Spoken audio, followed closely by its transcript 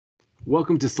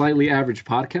Welcome to Slightly Average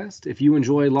Podcast. If you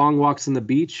enjoy long walks on the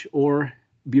beach or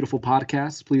beautiful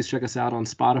podcasts, please check us out on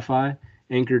Spotify,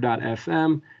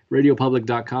 Anchor.fm,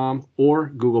 RadioPublic.com, or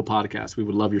Google Podcasts. We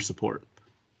would love your support.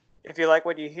 If you like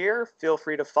what you hear, feel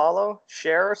free to follow,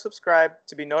 share, or subscribe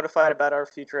to be notified about our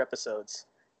future episodes.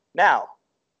 Now,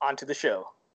 on to the show.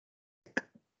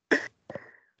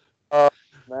 Oh,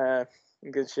 man.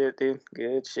 Good shit, dude.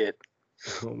 Good shit.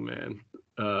 Oh, man.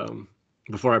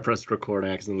 Before I pressed record, I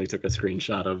accidentally took a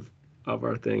screenshot of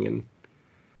our thing, and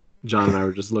John and I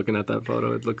were just looking at that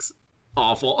photo. It looks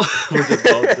awful. We're just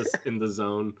both just in the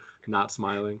zone, not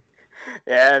smiling.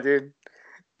 Yeah, dude.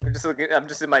 I'm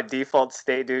just in my default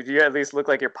state, dude. You at least look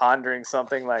like you're pondering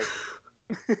something like.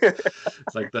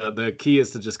 It's like the key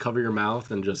is to just cover your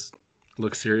mouth and just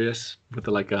look serious with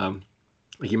the like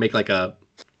you make like a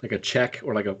check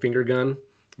or like a finger gun. And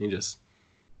you just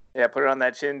put it on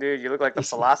that chin, dude. You look like the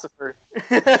philosopher.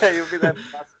 You'll be that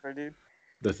philosopher, dude.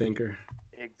 The thinker.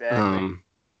 Exactly.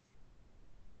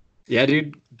 Yeah,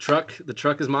 dude. The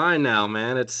truck is mine now,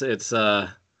 man. It's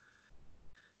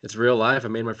real life. I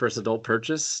made my first adult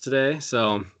purchase today,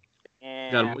 so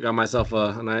got myself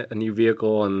a new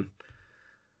vehicle, and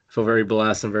feel very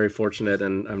blessed and very fortunate.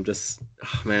 And I'm just,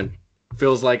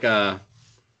 feels like I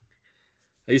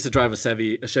used to drive a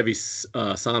Chevy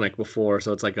Sonic before,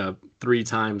 so it's like 3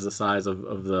 times the size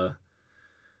of the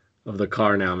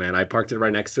car now, man. I parked it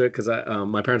right next to it because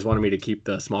my parents wanted me to keep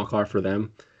the small car for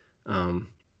them. And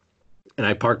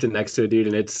I parked it next to it, dude,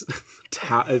 and it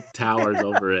towers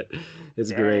over it.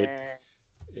 It's great.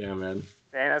 Yeah, man.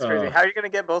 Dang, that's crazy. How are you going to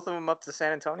get both of them up to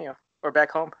San Antonio or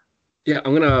back home? Yeah,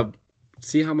 I'm going to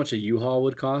see how much a U-Haul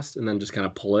would cost and then just kind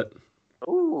of pull it.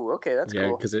 Ooh, okay, that's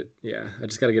cool. Yeah, I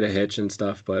just got to get a hitch and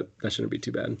stuff, but that shouldn't be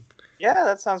too bad. Yeah,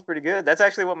 that sounds pretty good. That's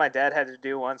actually what my dad had to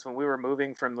do once when we were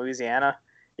moving from Louisiana.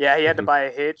 Yeah, he had to buy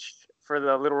a hitch for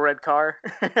the little red car.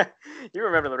 You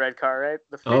remember the red car, right?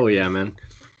 Oh, yeah, man.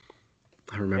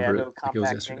 I remember it like it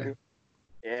was yesterday. Thing.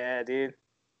 Yeah, dude.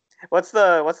 What's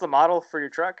the model for your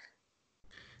truck?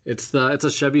 It's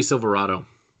a Chevy Silverado.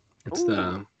 It's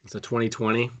a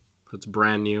 2020. So it's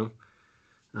brand new.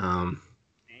 Damn.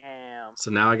 So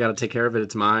now I got to take care of it.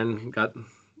 It's mine.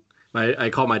 I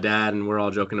called my dad and we're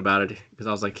all joking about it because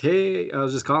I was like, hey, I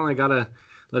was just calling. I gotta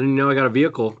let him know I got a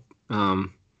vehicle.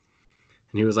 And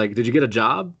he was like, did you get a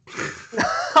job?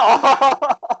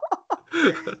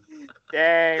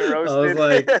 Dang, roasted.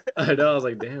 I was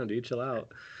like, damn, dude, chill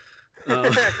out. Be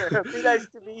nice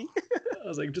to me. I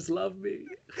was like, just love me.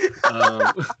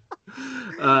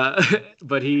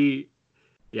 But he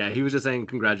was just saying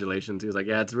congratulations. He was like,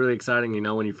 yeah, it's really exciting,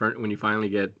 when you finally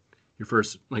get your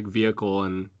first like vehicle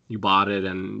and you bought it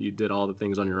and you did all the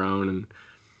things on your own and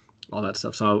all that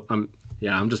stuff. So I'm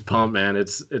just pumped, man.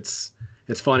 It's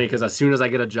funny because as soon as I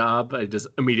get a job, I just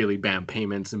immediately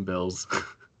payments and bills.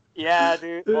 Yeah,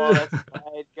 dude. Oh, that's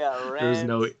right. Got rent. There's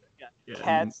no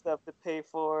cat stuff to pay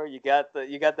for. You got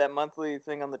that monthly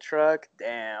thing on the truck.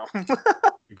 Damn.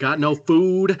 We got no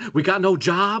food. We got no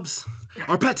jobs.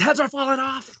 Our pets' heads are falling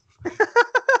off.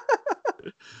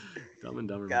 Dumb and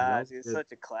Dumber. God, dude,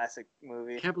 such a classic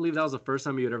movie. I can't believe that was the first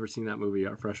time you had ever seen that movie,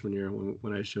 our freshman year,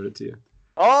 when I showed it to you.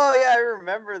 Oh yeah, I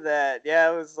remember that.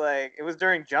 Yeah, it was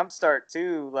during Jumpstart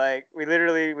too. Like we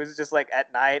literally was just like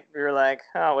at night. We were like,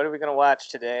 "Oh, what are we gonna watch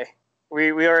today?" We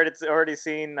already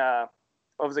seen what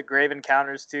was it, Grave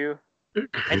Encounters 2?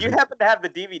 And you happen to have the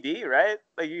DVD, right?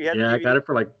 Like you had. Yeah, I got it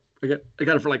for like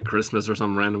Christmas or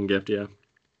some random gift. Yeah.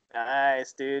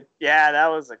 Nice, dude. Yeah, that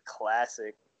was a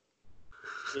classic.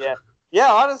 Yeah.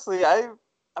 Honestly,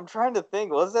 I'm trying to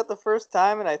think. Was that the first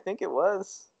time? And I think it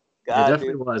was. God, it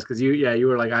definitely was because you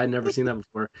were like, I had never seen that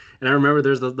before, and I remember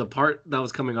there's the part that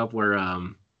was coming up where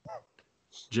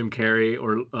Jim Carrey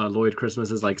or Lloyd Christmas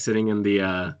is like sitting in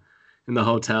the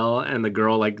hotel and the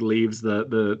girl like leaves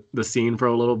the scene for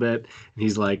a little bit and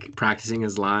he's like practicing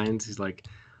his lines. He's like,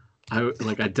 I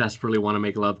desperately want to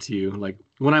make love to you. Like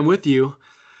when I'm with you,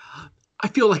 I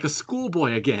feel like a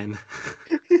schoolboy again.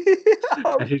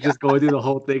 And he's just going through the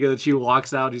whole thing, and then she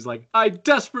walks out. He's like, I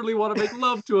desperately want to make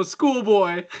love to a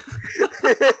schoolboy.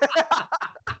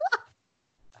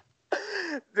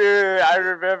 Dude, I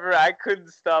remember I couldn't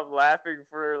stop laughing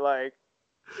for like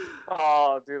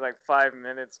 5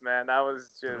 minutes, man. I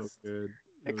was just,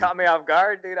 it caught me off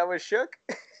guard, dude. I was shook.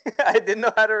 I didn't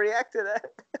know how to react to that.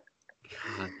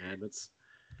 God, man,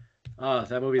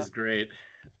 that movie's great.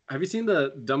 Have you seen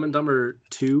the Dumb and Dumber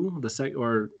 2,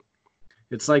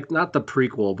 it's like not the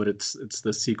prequel, but it's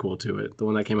the sequel to it. The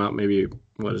one that came out maybe,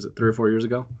 3 or 4 years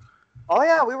ago? Oh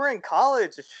yeah, we were in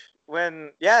college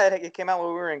when it came out when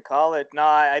we were in college. No,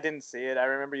 I didn't see it. I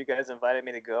remember you guys invited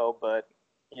me to go, but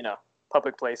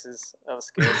public places. I was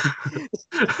scared.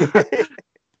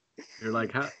 You're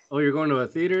like, oh, you're going to a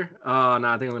theater? Oh, no,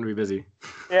 I think I'm going to be busy.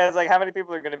 Yeah, it's like, how many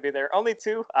people are going to be there? Only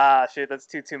 2? Ah, shit, that's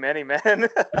too many, man.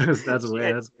 that's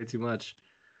way too much.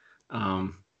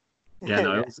 Yeah,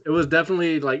 no, it was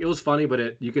definitely like, it was funny,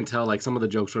 but you can tell like some of the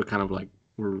jokes were kind of like,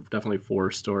 were definitely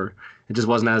forced, or it just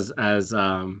wasn't as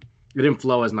it didn't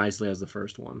flow as nicely as the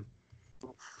first one,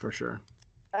 for sure.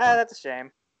 That's a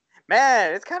shame.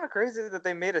 Man, it's kind of crazy that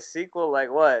they made a sequel like,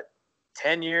 what,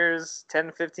 10 years,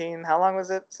 10, 15? How long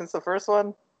was it since the first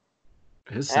one?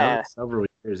 It's several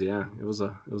years, yeah. It was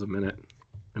a minute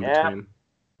in between.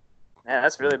 Yeah,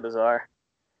 that's really bizarre.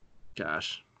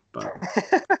 Gosh. But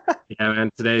yeah,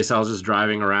 man, today, so I was just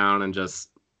driving around and just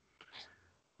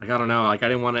like, I don't know, like I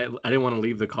didn't want to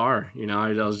leave the car, you know.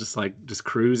 I was just like just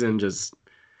cruising, just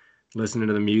listening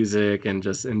to the music and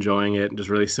just enjoying it and just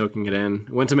really soaking it in.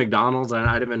 Went to McDonald's and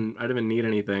I didn't even need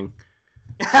anything.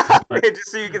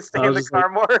 Just so you can stay in the car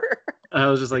more. I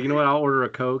was just like, you know what, I'll order a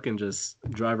Coke and just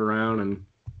drive around, and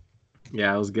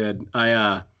yeah, it was good.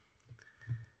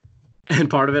 And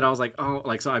part of it, I was like, oh,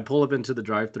 like, so I pull up into the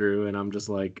drive-thru and I'm just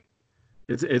like,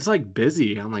 it's like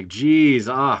busy. I'm like, geez,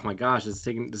 oh my gosh, this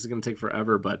is gonna take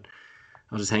forever. But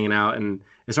I was just hanging out, and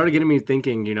it started getting me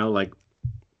thinking, you know, like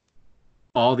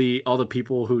all the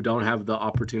people who don't have the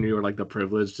opportunity or like the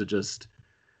privilege to just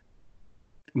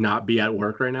not be at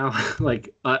work right now.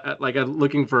 like I'm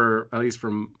looking for, at least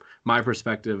from my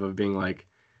perspective of being like,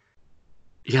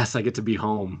 yes, I get to be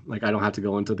home. Like I don't have to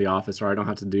go into the office, or I don't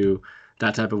have to do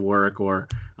that type of work. Or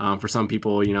for some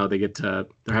people, you know, they're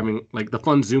having like the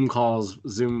fun Zoom calls,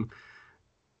 Zoom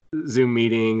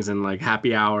meetings and like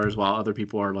happy hours, while other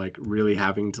people are like really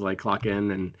having to like clock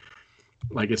in, and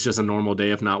like it's just a normal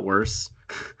day, if not worse.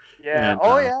 Yeah.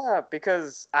 And, yeah,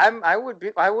 because I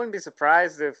wouldn't be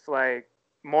surprised if like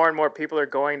more and more people are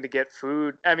going to get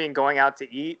food. I mean, going out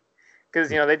to eat,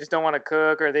 because, you know, they just don't want to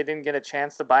cook, or they didn't get a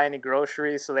chance to buy any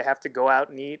groceries, so they have to go out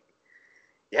and eat.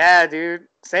 Yeah, dude.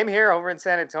 Same here over in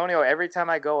San Antonio. Every time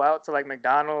I go out to like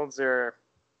McDonald's or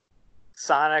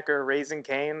Sonic or Raising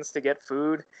Cane's to get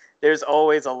food, there's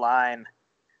always a line.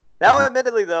 Now,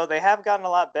 admittedly, though, they have gotten a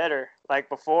lot better. Like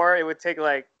before, it would take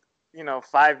like, you know,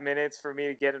 5 minutes for me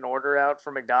to get an order out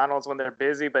for McDonald's when they're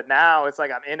busy. But now it's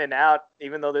like I'm in and out,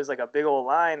 even them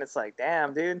line. It's like,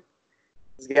 damn, dude.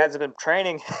 These guys have been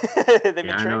training. They've been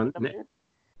training them, dude.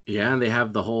 Yeah, and they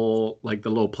have the whole, like the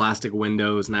little plastic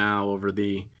windows now over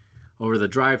the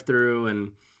drive-through,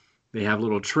 and they have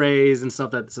little trays and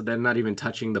stuff, so they're not even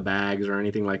touching the bags or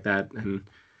anything like that. And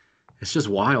it's just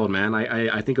wild, man.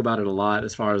 I think about it a lot,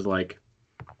 as far as like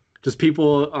just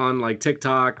people on like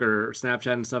TikTok or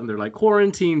Snapchat and stuff, and they're like,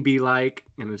 quarantine be like,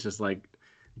 and it's just like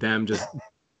them just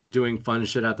doing fun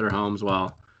shit at their homes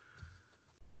while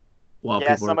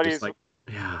people are just like,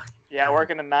 yeah,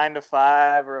 working a 9 to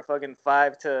 5 or a fucking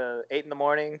 5 to 8 in the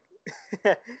morning.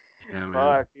 Yeah, man.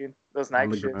 Fuck, dude, those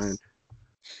night shifts.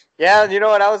 Yeah, you know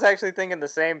what? I was actually thinking the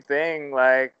same thing.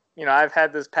 Like, you know, I've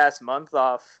had this past month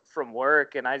off from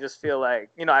work, and I just feel like,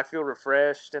 you know, I feel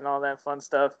refreshed and all that fun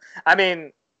stuff. I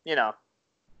mean, you know,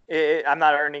 I'm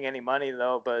not earning any money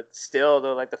though, but still,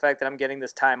 though, like the fact that I'm getting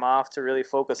this time off to really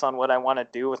focus on what I want to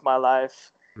do with my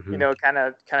life, you know, kind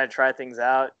of try things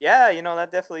out. Yeah, you know,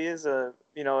 that definitely is an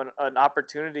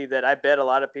opportunity that I bet a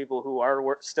lot of people who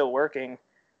are still working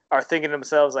are thinking to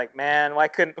themselves like, man, why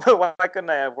couldn't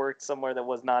I have worked somewhere that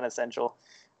was non-essential,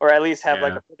 or at least have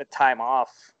like a bit of time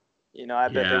off? You know, I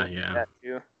bet they would do that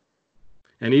too.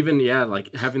 And even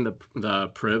like having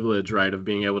the privilege, right, of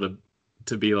being able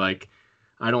to be like,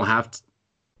 I don't have to,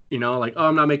 you know, like, oh,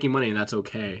 I'm not making money, and that's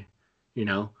okay, you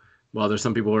know. Well, there's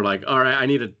some people who are like, all right, I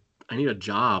need a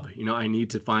job, you know, I need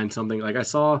to find something. Like I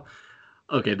saw,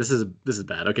 okay, this is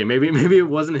bad. Okay, maybe it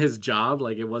wasn't his job,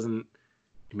 like it wasn't,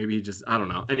 maybe he just, I don't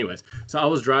know. Anyways, so I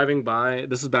was driving by,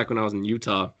 this is back when I was in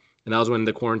Utah, and that was when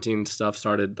the quarantine stuff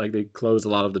started. Like they closed a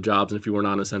lot of the jobs, and if you were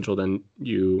non-essential, then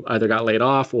you either got laid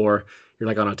off or you're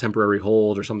like on a temporary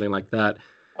hold or something like that.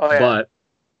 Oh, yeah. But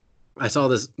I saw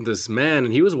this man,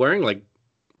 and he was wearing like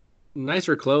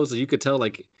nicer clothes, so you could tell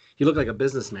like he looked like a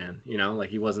businessman, you know, like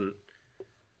he wasn't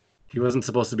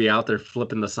supposed to be out there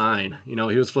flipping the sign. You know,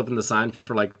 he was flipping the sign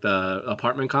for like the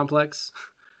apartment complex.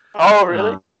 Oh,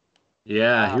 really?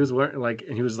 Yeah, wow. He was wearing like,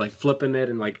 and he was like flipping it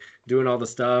and like doing all the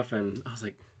stuff, and I was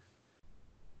like,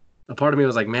 a part of me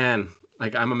was like, man,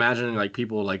 like I'm imagining like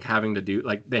people like having to do,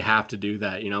 like they have to do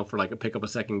that, you know, for like pick up a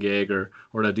second gig or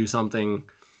to do something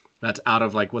that's out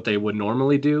of like what they would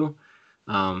normally do.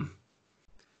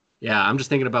 Yeah, I'm just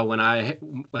thinking about when I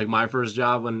like my first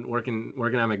job when working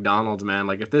at McDonald's, man.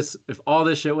 Like if all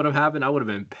this shit would have happened, I would have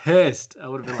been pissed. I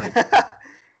would have been like,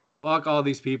 fuck all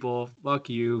these people, fuck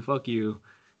you,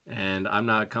 and I'm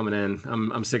not coming in.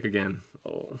 I'm sick again.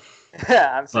 Oh,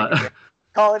 I'm sick but again.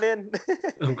 Call it in.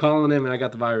 I'm calling him, and I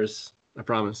got the virus. I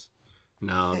promise.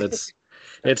 No, that's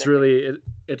That's it's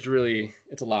really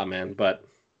it's a lot, man. But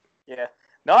yeah.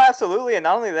 No, absolutely. And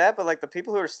not only that, but like the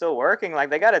people who are still working, like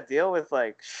they got to deal with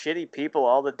like shitty people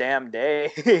all the damn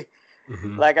day.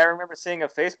 mhm. Like I remember seeing a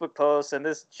Facebook post and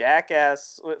this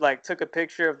jackass like took a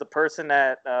picture of the person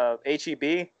at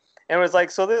HEB and was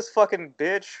like, so this fucking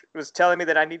bitch was telling me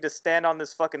that I need to stand on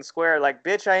this fucking square. Like,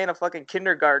 bitch, I ain't a fucking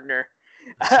kindergartner.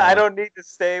 I I saw it. don't need to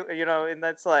stay, you know, and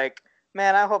that's like,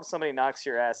 man, I hope somebody knocks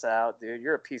your ass out, dude.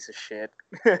 You're a piece of shit.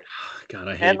 God,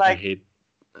 And I like, hate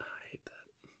that.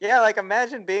 yeah, like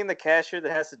imagine being the cashier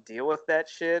that has to deal with that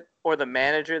shit or the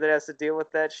manager that has to deal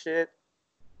with that shit.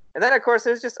 And then, of course,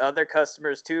 there's just other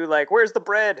customers too. Like, where's the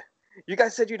bread? You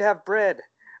guys said you'd have bread.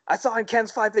 I saw in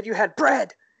Ken's fight that you had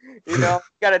bread. You know, you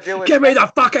got to deal with. Give me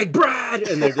the fucking bread,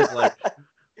 and they're just like,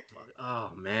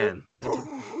 oh man,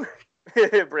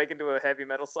 break into a heavy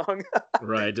metal song.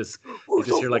 right? Just you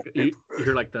just hear like you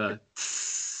hear like the.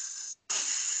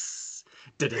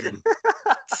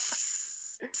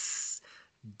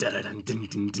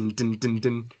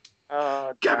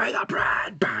 Oh, Give God. me the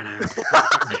bread, burn it.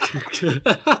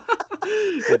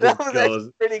 That was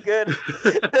actually pretty good.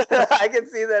 I can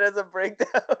see that as a breakdown.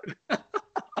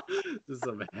 Just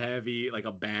some heavy, like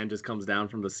a band just comes down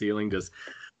from the ceiling, just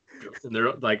and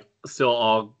they're like still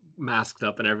all masked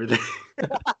up and everything.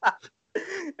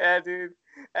 Yeah, dude.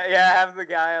 Yeah, I have the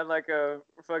guy on like a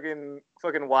fucking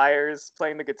wires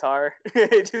playing the guitar,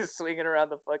 just swinging around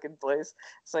the fucking place.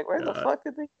 It's like, where the fuck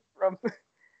did they come from?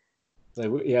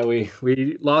 So yeah, we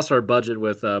lost our budget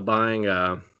with buying.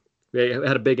 We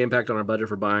had a big impact on our budget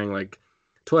for buying like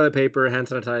toilet paper, hand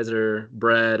sanitizer,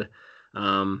 bread.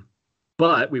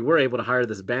 But we were able to hire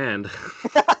this band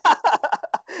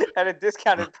at a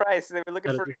discounted price. They were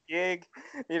looking for a gig.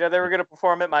 You know, they were going to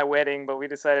perform at my wedding, but we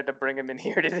decided to bring them in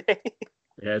here today.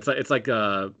 Yeah, it's like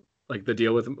the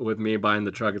deal with me buying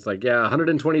the truck. It's like, yeah,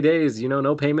 120 days, you know,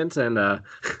 no payments, and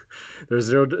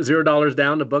there's $0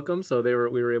 down to book them. So we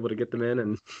were able to get them in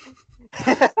and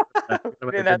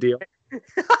a deal.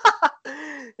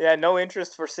 Yeah, no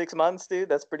interest for 6 months, dude.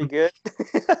 That's pretty good.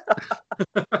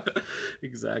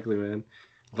 Exactly, man.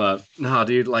 But no,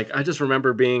 dude, like I just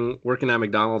remember working at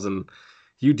McDonald's, and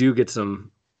you do get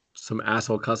some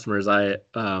asshole customers.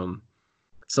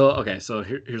 So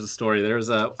here's a story.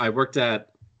 I worked at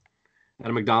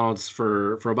a McDonald's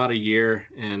for about a year,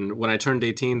 and when I turned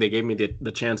 18, they gave me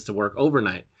the chance to work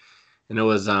overnight, and it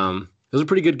was a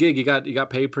pretty good gig. You got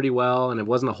paid pretty well, and it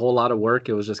wasn't a whole lot of work.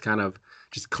 It was just kind of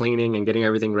just cleaning and getting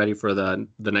everything ready for the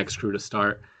next crew to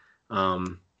start.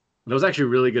 It was actually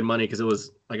really good money because it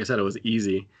was, like I said, it was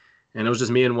easy, and it was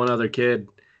just me and one other kid.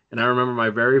 And I remember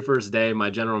my very first day, my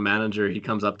general manager, he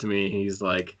comes up to me, he's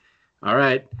like, "All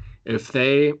right, if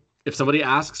somebody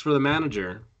asks for the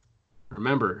manager,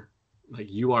 remember, like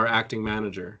you are acting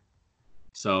manager.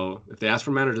 So if they ask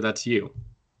for manager, that's you.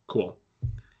 Cool.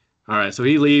 All right." So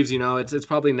he leaves. You know, it's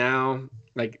probably now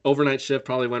like overnight shift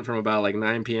probably went from about like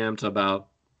 9 p.m. to about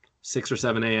 6 or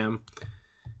 7 a.m.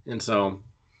 And so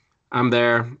I'm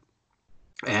there.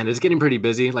 And it's getting pretty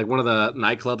busy. Like one of the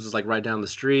nightclubs is like right down the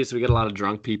street, so we get a lot of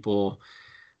drunk people.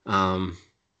 But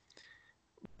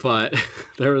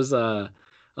there was a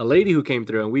lady who came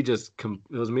through, and we just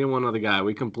it was me and one other guy.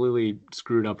 We completely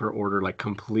screwed up her order, like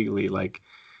completely. Like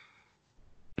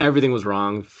everything was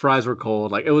wrong. Fries were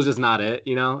cold. Like it was just not it,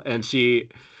 you know. And she's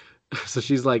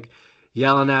like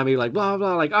yelling at me, like blah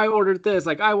blah. Like I ordered this.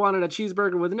 Like I wanted a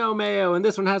cheeseburger with no mayo, and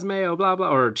this one has mayo. Blah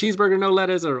blah. Or cheeseburger no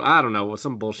lettuce, or I don't know,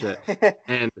 some bullshit.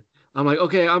 And I'm like,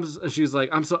 okay, she's like,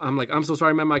 I'm so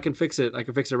sorry, ma'am. I can fix it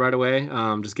right away.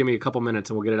 Just give me a couple minutes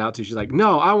and we'll get it out to you. She's like,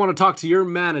 no, I want to talk to your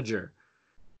manager.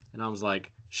 And I was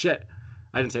like, shit.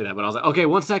 I didn't say that, but I was like, okay,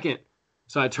 1 second.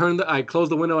 So I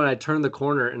closed the window and I turned the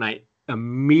corner, and I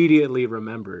immediately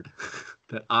remembered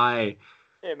that I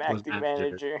am was acting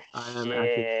manager. I am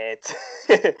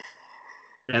acting.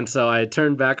 And so I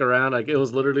turned back around. Like it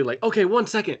was literally like, okay, 1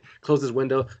 second. Closes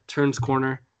window, turns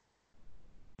corner,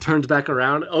 turns back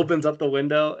around, opens up the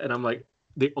window, and I'm like,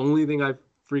 the only thing I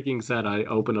freaking said, I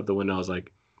opened up the window, I was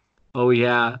like, oh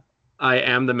yeah, I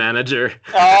am the manager.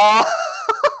 Oh.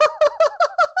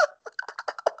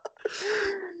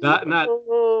 I'm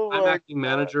acting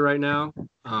manager right now.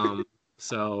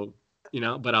 So, you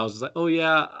know, but I was just like, oh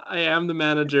yeah, I am the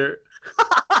manager.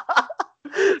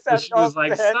 So she was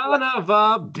like, son of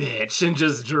a bitch, and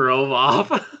just drove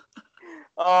off.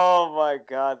 Oh my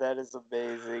god, that is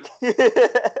amazing.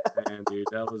 Man, dude,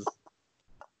 that was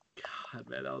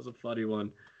a funny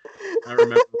one. I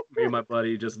remember me and my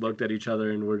buddy just looked at each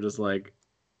other and we're just like,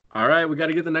 all right, we got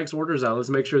to get the next orders out. Let's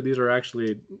make sure these are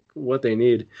actually what they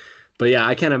need. But yeah,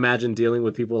 I can't imagine dealing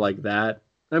with people like that.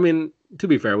 I mean, to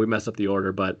be fair, we messed up the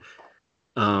order, but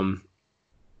um,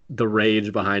 the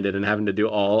rage behind it and having to do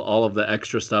all of the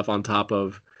extra stuff on top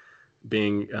of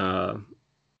being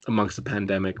amongst the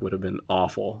pandemic would have been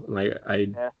awful. Like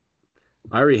I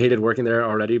already hated working there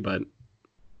already, but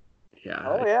yeah.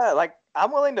 Oh yeah, like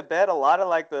I'm willing to bet a lot of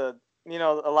like a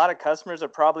lot of customers are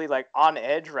probably like on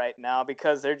edge right now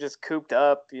because they're just cooped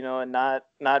up, and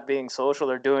not being social.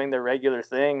 They're doing their regular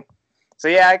thing. So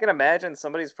yeah, I can imagine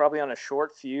somebody's probably on a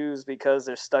short fuse because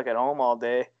they're stuck at home all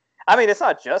day. I mean, it's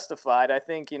not justified. I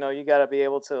think, you got to be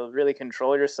able to really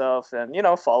control yourself and,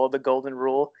 follow the golden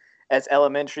rule. As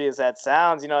elementary as that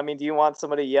sounds, I mean, do you want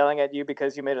somebody yelling at you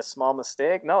because you made a small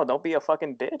mistake? No, don't be a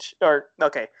fucking bitch. Or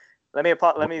okay, let me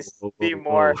be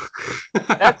more.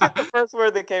 That's just the first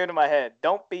word that came into my head.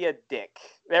 Don't be a dick.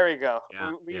 There we go.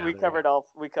 Yeah, we covered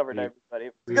everybody.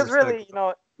 Because respect,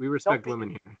 really, we respect women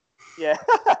here. Yeah.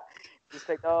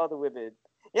 Respect all the women.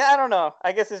 Yeah, I don't know.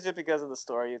 I guess it's just because of the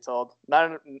story you told.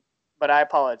 But I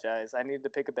apologize. I need to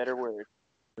pick a better word.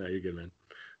 No, you're good, man.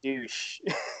 Douche.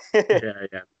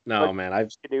 Yeah. No, man.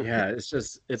 It's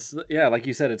like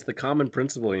you said, it's the common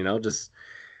principle, just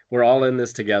we're all in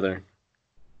this together.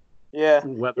 Yeah.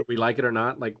 Whether we like it or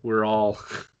not, like we're all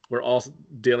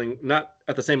dealing not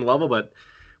at the same level, but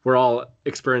we're all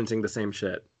experiencing the same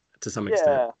shit to some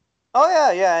extent.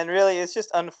 Oh yeah, and really, it's just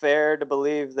unfair to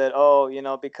believe that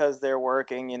because they're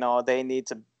working, they need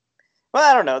to. Well,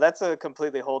 I don't know. That's a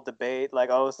completely whole debate. Like,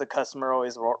 is the customer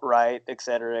always right, et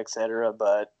cetera, et cetera.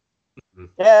 But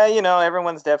yeah,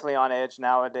 everyone's definitely on edge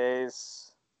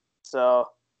nowadays. So,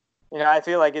 I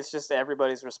feel like it's just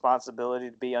everybody's responsibility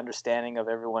to be understanding of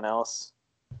everyone else.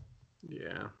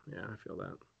 Yeah, I feel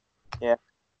that. Yeah.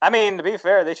 I mean, to be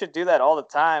fair, they should do that all the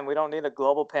time. We don't need a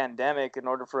global pandemic in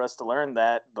order for us to learn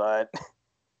that. But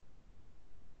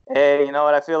hey, you know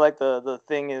what? I feel like the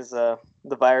thing is the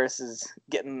virus is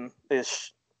getting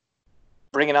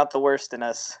bringing out the worst in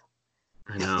us.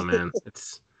 I know, man.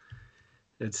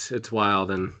 It's wild,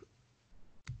 and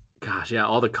gosh, yeah,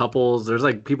 all the couples. There's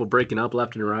like people breaking up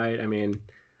left and right. I mean,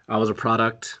 I was a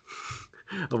product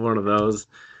of one of those.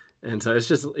 And so it's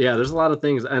just, there's a lot of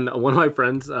things. And one of my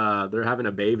friends, they're having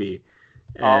a baby,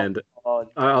 and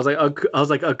I was like, a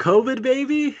COVID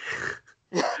baby?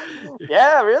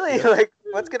 Yeah, really? Like,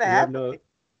 what's gonna happen?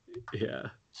 Yeah.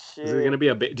 Shit. Is it gonna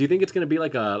be do you think it's gonna be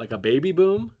like a baby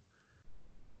boom?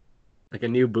 Like a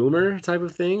new boomer type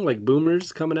of thing? Like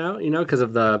boomers coming out, because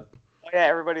of the. Oh yeah,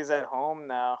 everybody's at home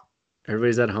now.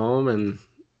 Everybody's at home and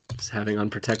just having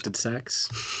unprotected sex.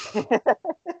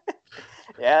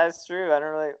 Yeah, it's true. I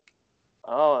don't really.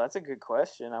 Oh, that's a good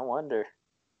question. I wonder.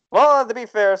 Well, to be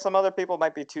fair, some other people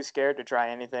might be too scared to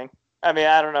try anything. I mean,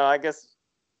 I don't know. I guess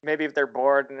maybe if they're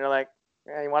bored and they're like,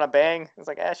 you want to bang? It's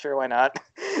like, sure, why not?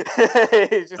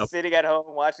 Just sitting at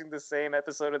home watching the same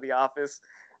episode of The Office,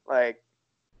 like.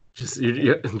 Just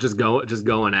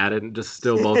going at it and just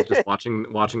still both just watching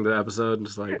the episode and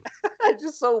just like. I'm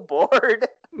just so bored.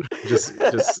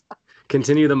 just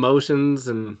continue the motions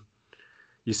and.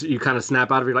 You kind of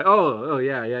snap out of it, like, oh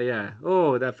yeah,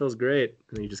 oh, that feels great,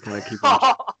 and you just kind of keep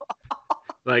watching.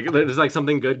 Like there's like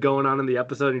something good going on in the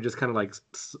episode, and you just kind of like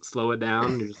slow it down,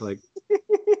 and you're just like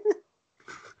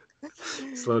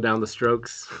slow down the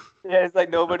strokes. Yeah, it's like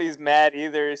nobody's mad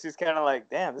either. It's just kind of like,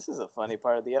 damn, this is a funny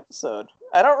part of the episode.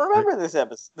 I don't remember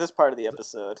this part of the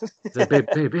episode. It's like,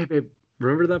 babe,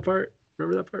 remember that part?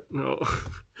 No,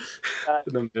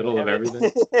 in the middle of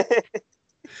everything.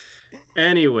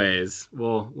 Anyways,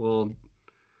 we'll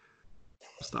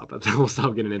stop it. We'll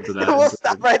stop getting into that. We'll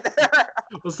stop right there.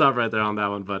 We'll stop right there on that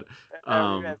one, but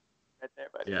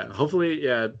yeah, hopefully,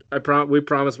 we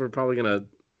promise we're probably gonna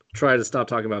try to stop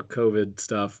talking about COVID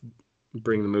stuff,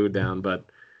 bring the mood down, but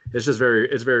it's very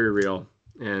real,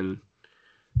 and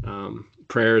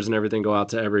prayers and everything go out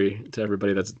to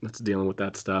everybody that's dealing with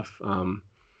that stuff.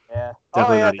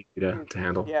 Definitely not easy to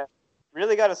handle. Yeah.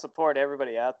 Really got to support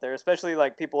everybody out there, especially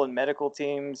like people in medical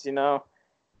teams,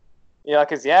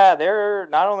 because they're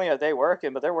not only are they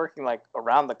working, but they're working like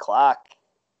around the clock.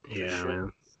 Yeah,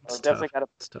 man. So definitely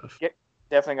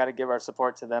got to give our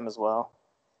support to them as well.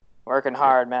 Working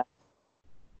hard, man.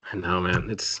 I know, man.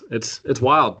 It's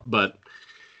wild, but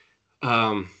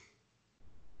I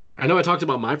know I talked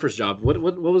about my first job. What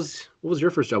was your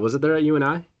first job? Was it there at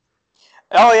UNI?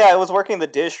 Oh yeah, I was working the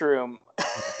dish room.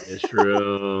 Dish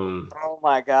room. Oh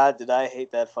my god, did I hate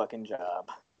that fucking job.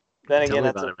 Then again,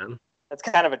 that's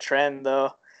kind of a trend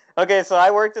though. Okay, so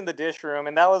I worked in the dish room,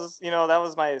 and that was, that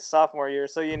was my sophomore year.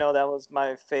 So, that was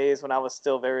my phase when I was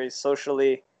still very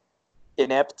socially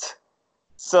inept.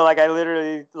 So, like, I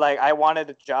literally, like, I wanted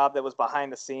a job that was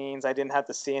behind the scenes. I didn't have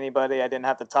to see anybody. I didn't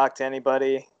have to talk to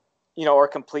anybody, or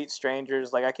complete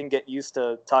strangers. Like, I can get used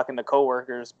to talking to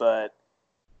coworkers, but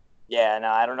yeah, no,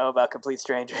 I don't know about complete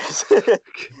strangers.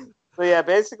 So yeah,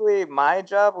 basically, my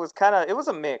job was it was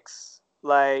a mix.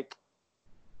 I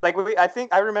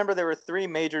think I remember there were three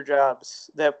major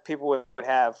jobs that people would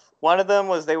have. One of them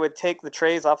was they would take the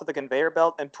trays off of the conveyor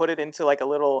belt and put it into like a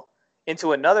little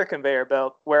into another conveyor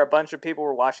belt where a bunch of people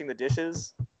were washing the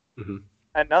dishes. Mm-hmm.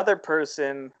 Another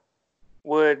person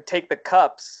would take the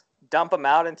cups, dump them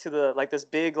out into the like this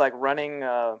big like running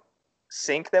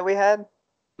sink that we had,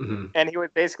 Mm-hmm. and he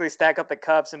would basically stack up the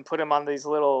cups and put them on these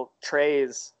little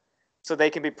trays so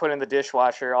they can be put in the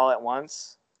dishwasher all at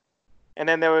once. And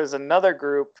then there was another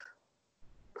group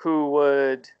who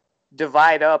would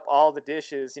divide up all the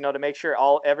dishes, to make sure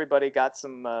everybody got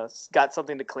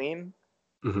something to clean.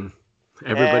 Mm-hmm.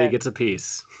 Everybody gets a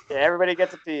piece. Yeah, everybody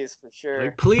gets a piece for sure.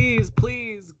 Like, please,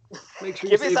 make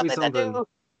sure you save me something. To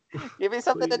do. Give me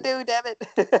something to do, damn it.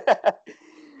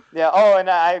 Yeah. Oh, and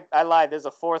I lied. There's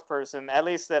a fourth person, at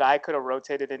least that I could have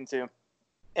rotated into,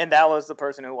 and that was the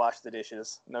person who washed the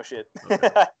dishes. No shit.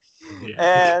 Okay.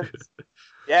 Yeah. And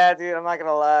yeah, dude, I'm not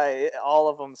gonna lie, all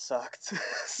of them sucked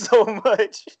so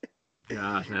much.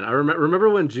 Gosh, man, I remember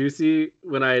when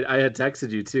I had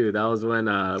texted you too. That was when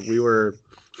we were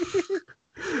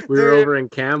over in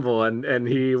Campbell, and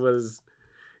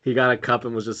he got a cup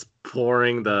and was just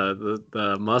pouring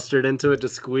the mustard into it,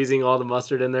 just squeezing all the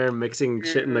mustard in there and mixing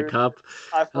shit in the cup.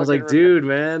 I was like, dude,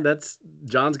 man,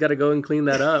 John's got to go and clean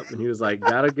that up. And he was like,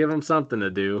 gotta give him something to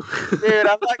do. Dude,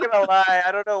 I'm not gonna lie,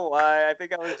 I don't know why. I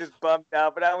think I was just bummed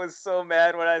out, but I was so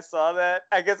mad when I saw that.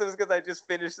 I guess it was because I just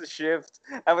finished the shift.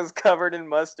 I was covered in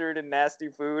mustard and nasty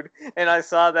food, and I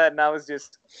saw that, and I was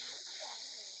just...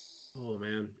 Oh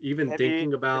man, even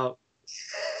thinking about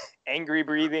angry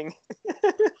breathing.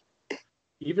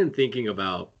 Even thinking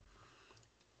about,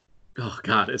 oh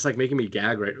god, it's like making me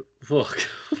gag right. Fuck.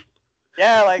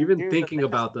 Yeah, like even thinking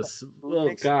about this.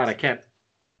 Oh god, I can't.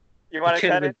 You want to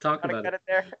cut it? Talk about it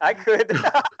there? I could.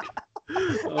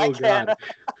 Oh god.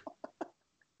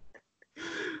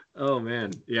 Oh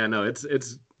man, yeah, no,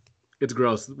 it's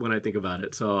gross when I think about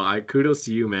it. So kudos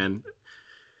to you, man.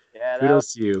 Yeah,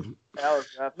 kudos to you. That was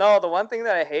rough. No, the one thing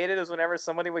that I hated is whenever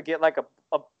somebody would get like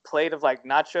a plate of like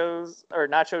nachos or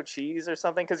nacho cheese or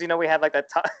something, because we had like the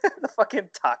fucking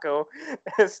taco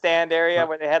stand area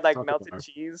where they had like melted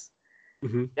cheese.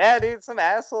 Mm-hmm. Yeah, dude, some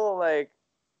asshole like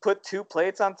put two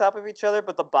plates on top of each other,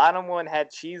 but the bottom one had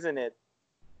cheese in it.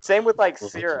 Same with like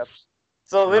syrup.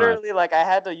 So literally, like I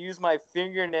had to use my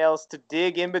fingernails to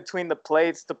dig in between the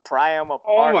plates to pry them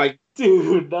apart. Oh my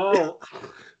dude, no.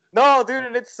 No, dude,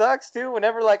 and it sucks too.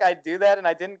 Whenever like I do that and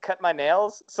I didn't cut my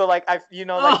nails, so like like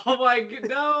oh my god,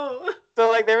 no. So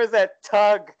like there was that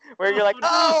tug where you're like,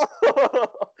 oh,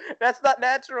 that's not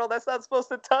natural. That's not supposed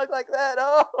to tug like that.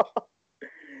 Oh,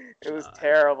 it was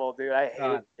terrible, dude. I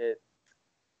hated it.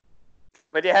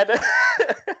 But you had to.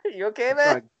 You okay,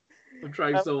 man? I'm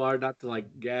trying so hard not to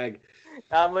like gag.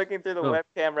 I'm looking through the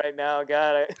webcam right now.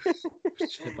 God,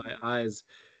 shit, my eyes.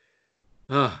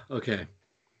 Ah, okay.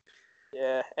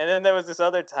 Yeah, and then there was this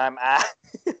other time.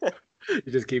 You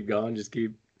just keep going, just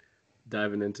keep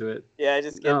diving into it. Yeah, I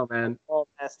just get man. all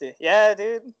nasty. Yeah,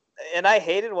 dude. And I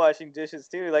hated washing dishes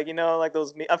too. Like like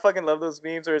those. I fucking love those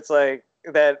memes where it's like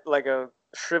that, like a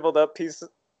shriveled up piece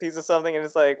of something, and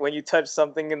it's like when you touch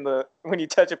something when you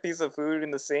touch a piece of food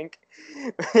in the sink.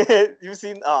 You've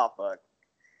seen? Oh fuck.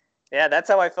 Yeah, that's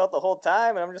how I felt the whole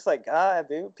time, and I'm just like, God,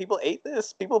 dude, people ate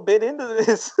this. People bit into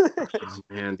this. Oh,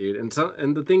 man, dude, and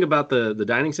the thing about the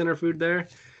dining center food there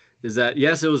is that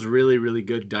yes, it was really really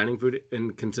good dining food,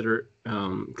 and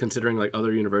considering like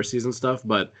other universities and stuff,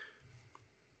 but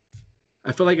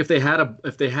I feel like if they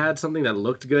had something that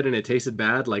looked good and it tasted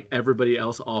bad, like everybody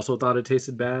else also thought it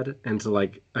tasted bad, and so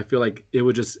like I feel like it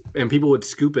would just and people would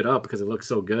scoop it up because it looked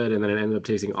so good, and then it ended up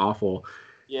tasting awful.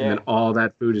 Yeah. And then all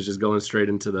that food is just going straight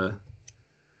into the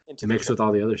mix with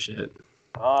all the other shit.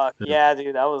 Oh, yeah,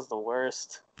 dude, that was the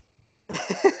worst.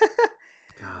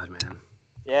 God, man.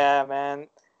 Yeah, man.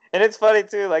 And it's funny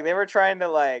too, like they were trying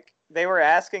to they were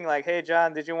asking like, "Hey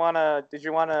John, did you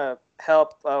wanna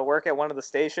help work at one of the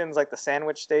stations, like the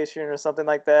sandwich station or something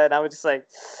like that?" And I was just like,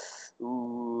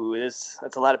 "Ooh,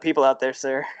 that's a lot of people out there,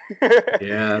 sir."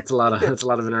 Yeah, that's a lot of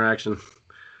interaction.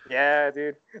 Yeah,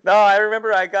 dude. No, I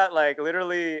remember I got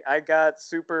I got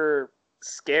super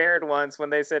scared once when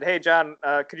they said, "Hey, John,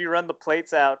 could you run the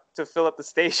plates out to fill up the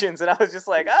stations?" And I was just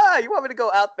like, you want me to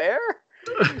go out there?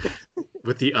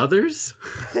 With the others?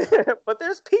 But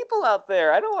there's people out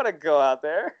there. I don't want to go out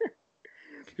there.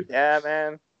 Yeah,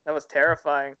 man. That was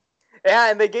terrifying.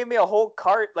 Yeah, and they gave me a whole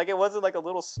cart. Like, it wasn't like a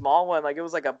little small one. Like, it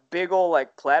was like a big old,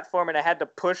 like, platform, and I had to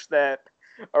push that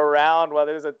around while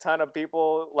there's a ton of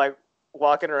people, like,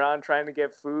 walking around trying to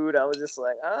get food. I was just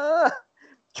like,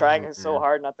 trying so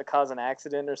hard not to cause an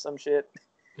accident or some shit.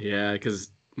 Yeah,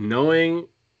 because knowing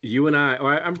you and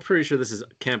I'm pretty sure this is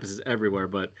campuses everywhere,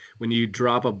 but when you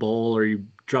drop a bowl or you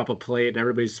drop a plate and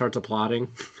everybody starts applauding.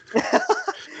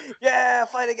 Yeah,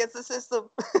 fight against the system.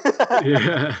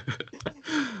 Yeah.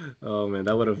 Oh man,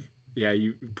 that would have. Yeah,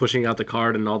 you pushing out the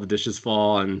cart and all the dishes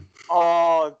fall and.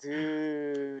 Oh,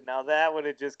 dude! Now that would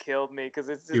have just killed me because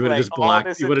it's just you would have like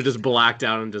just you would have just blacked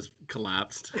out and just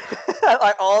collapsed.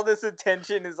 Like all this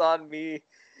attention is on me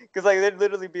because like there'd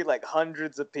literally be like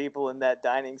hundreds of people in that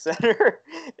dining center,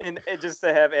 and just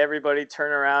to have everybody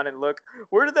turn around and look,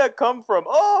 where did that come from?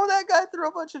 Oh, that guy threw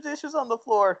a bunch of dishes on the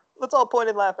floor. Let's all point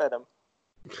and laugh at him.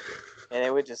 And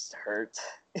it would just hurt.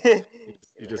 You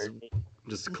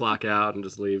just clock out and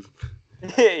just leave.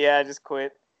 Yeah, just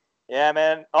quit. Yeah,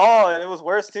 man. Oh, and it was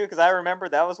worse too because I remember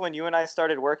that was when you and I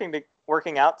started working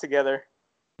out together.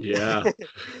 Yeah.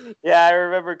 Yeah, I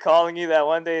remember calling you that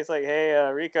one day. It's like, hey,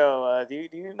 Rico, do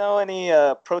you know any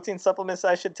protein supplements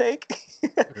I should take?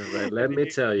 Right, let me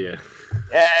tell you.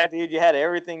 Yeah, dude, you had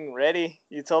everything ready.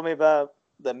 You told me about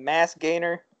the mass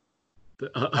gainer.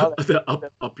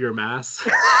 The up your mass.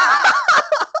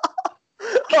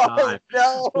 Oh,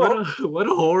 no. What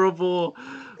horrible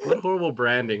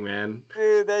branding, man.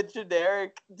 Dude, that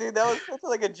generic. Dude, that was such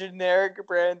like a generic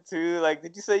brand too. Like,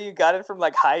 did you say you got it from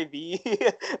like Hy-Vee?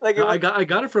 Like, I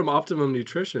got it from Optimum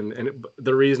Nutrition, and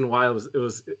the reason why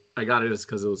I got it is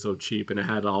because it was so cheap and it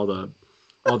had all the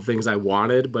things I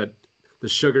wanted, but the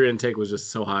sugar intake was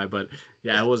just so high. But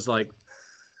yeah, it was like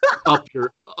up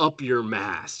your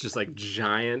mass, just like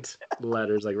giant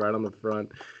letters, like right on the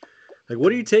front. Like,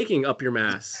 what are you taking up your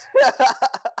mass?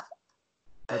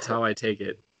 That's how I take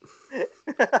it.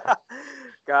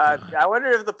 God, I wonder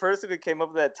if the person who came up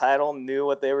with that title knew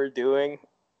what they were doing.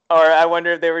 Or I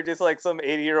wonder if they were just like some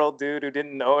 80-year-old dude who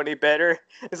didn't know any better.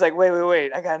 It's like,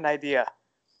 wait, I got an idea.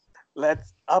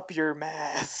 Let's up your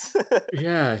mass.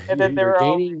 Yeah, and then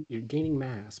you're gaining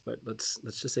mass, but let's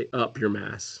just say up your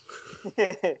mass.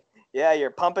 Yeah, you're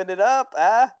pumping it up.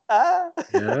 Yeah,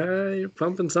 you're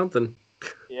pumping something.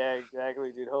 Yeah,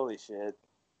 exactly, dude. Holy shit.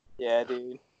 Yeah,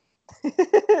 dude.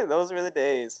 Those were the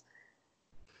days.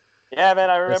 Yeah,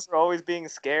 man, I remember always being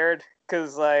scared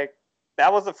because, like,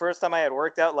 that was the first time I had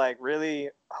worked out, like, really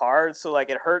hard. So,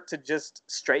 like, it hurt to just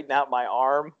straighten out my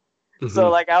arm. Mm-hmm. So,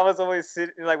 like, I was always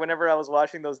sitting, like, whenever I was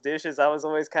washing those dishes, I was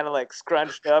always kind of, like,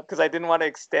 scrunched up because I didn't want to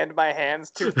extend my hands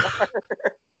too far.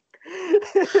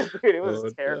 Dude, it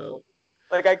was terrible. No.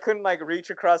 Like, I couldn't, like,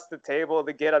 reach across the table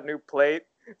to get a new plate.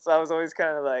 So I was always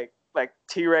kind of, like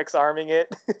T-Rex arming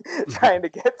it, trying to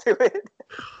get to it.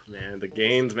 Man, the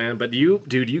gains, man. But you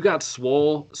got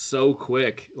swole so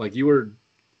quick. Like, your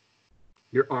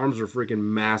arms were freaking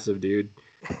massive, dude.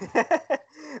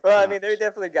 Well, I mean, they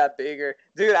definitely got bigger.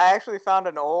 Dude, I actually found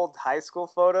an old high school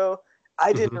photo.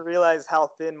 I didn't realize how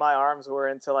thin my arms were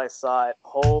until I saw it.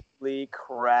 Holy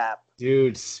crap.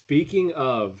 Dude, speaking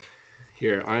of,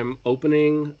 here, I'm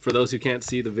opening, for those who can't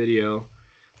see the video,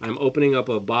 I'm opening up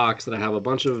a box that I have a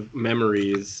bunch of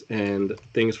memories and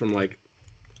things from, like,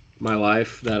 my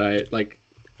life that I, like,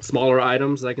 smaller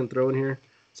items that I can throw in here.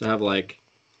 So I have, like,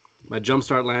 my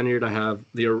Jumpstart lanyard. I have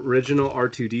the original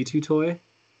R2-D2 toy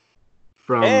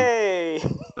from,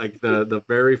 like, the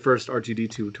very first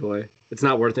R2-D2 toy. It's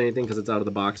not worth anything because it's out of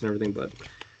the box and everything, but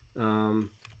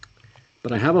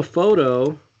I have a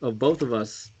photo of both of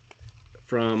us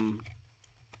from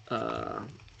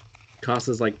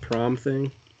Casa's, like, prom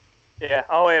thing. Yeah.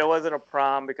 Oh wait, it wasn't a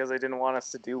prom because they didn't want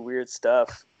us to do weird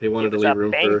stuff. They wanted to leave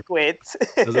room banquet.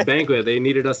 It was a banquet. They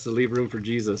needed us to leave room for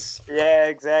Jesus. Yeah,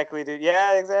 exactly, dude.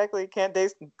 Yeah, exactly. Can't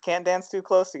dance too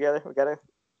close together. We gotta.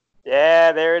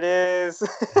 Yeah, there it is.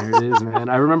 There it is, man.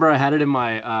 I remember I had it in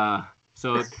my.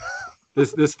 So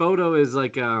this photo is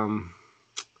like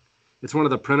it's one of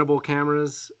the printable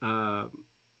cameras,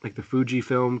 like the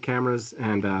Fujifilm cameras,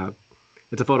 and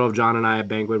it's a photo of John and I at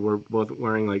banquet. We're both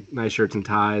wearing, like, nice shirts and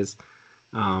ties.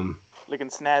 Looking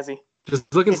snazzy.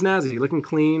 Just looking snazzy, looking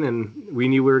clean, and we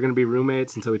knew we were going to be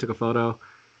roommates, and so we took a photo.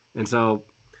 And so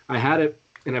I had it,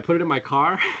 and I put it in my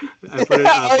car. I put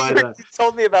it you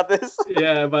told me about this.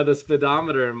 Yeah, by the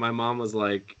speedometer, and my mom was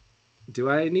like, do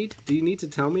you need to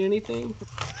tell me anything?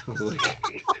 I was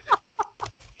like...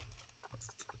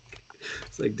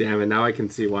 like, damn it, now I can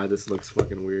see why this looks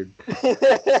fucking weird.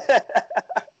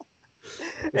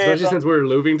 Especially since we're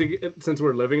living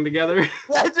together.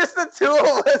 Yeah, just the two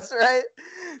of us, right?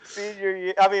 Senior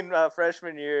year,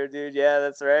 freshman year, dude. Yeah,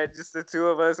 that's right. Just the two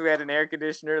of us. We had an air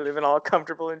conditioner, living all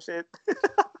comfortable and shit.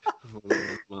 Oh,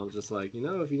 man. Well, just like,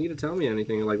 if you need to tell me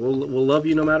anything, like, we'll love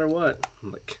you no matter what.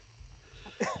 I'm like,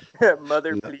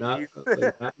 mother, please.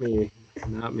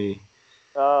 Not me.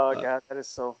 Oh god, that is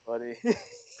so funny.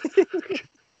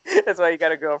 That's why you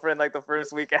got a girlfriend like the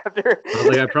first week after. I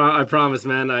was like, I promise,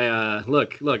 man. I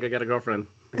look, I got a girlfriend.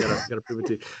 I gotta prove it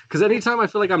to you. Because anytime I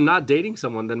feel like I'm not dating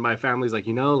someone, then my family's like,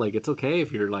 like, it's okay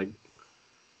if you're like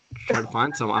trying to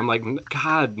find someone. I'm like,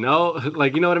 God, no.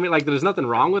 Like, you know what I mean? Like, there's nothing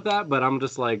wrong with that, but I'm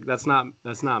just like, that's not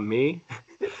me.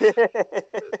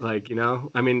 Like,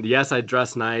 I mean, yes, I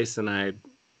dress nice and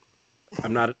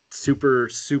I'm not super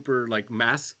like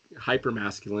hyper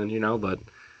masculine, but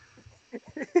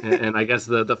and I guess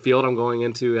the field I'm going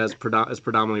into is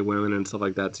predominantly women and stuff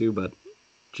like that too. But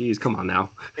geez, come on now.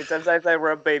 And sometimes I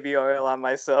rub baby oil on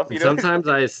myself. Sometimes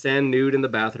I stand nude in the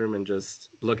bathroom and just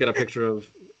look at a picture of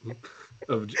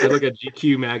I look at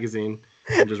GQ magazine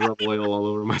and just rub oil all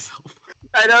over myself.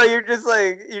 I know you're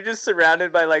just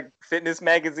surrounded by like fitness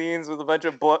magazines with a bunch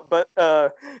of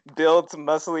built,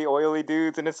 muscly, oily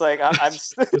dudes, and it's like I'm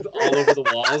just all over the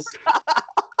walls.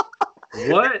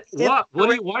 What?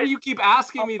 Why do you keep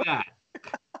asking me that?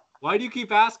 Why do you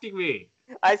keep asking me?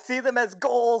 I see them as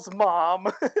goals,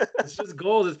 Mom. It's just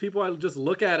goals. It's people I just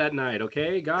look at night.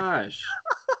 Okay, gosh.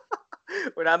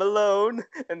 When I'm alone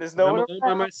and there's no one alone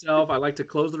by myself, I like to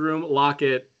close the room, lock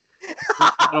it,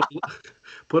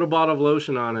 put a bottle of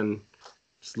lotion on, and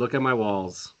just look at my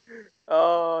walls.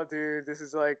 Oh, dude, this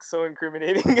is like so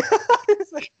incriminating.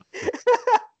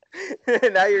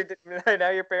 now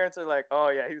your parents are like, oh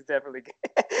yeah, he's definitely gay.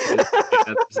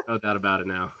 There's no doubt about it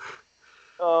now.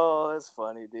 Oh, that's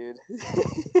funny, dude.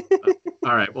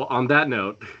 All right. Well, on that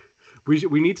note,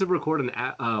 we need to record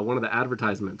one of the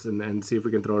advertisements and see if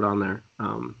we can throw it on there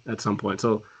at some point.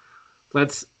 So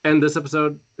let's end this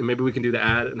episode, and maybe we can do the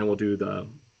ad, and then we'll do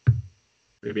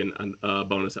maybe a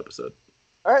bonus episode.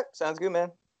 All right. Sounds good,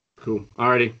 man. Cool.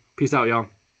 Alrighty. Peace out, y'all.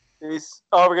 Peace.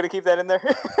 Oh, we're gonna keep that in there.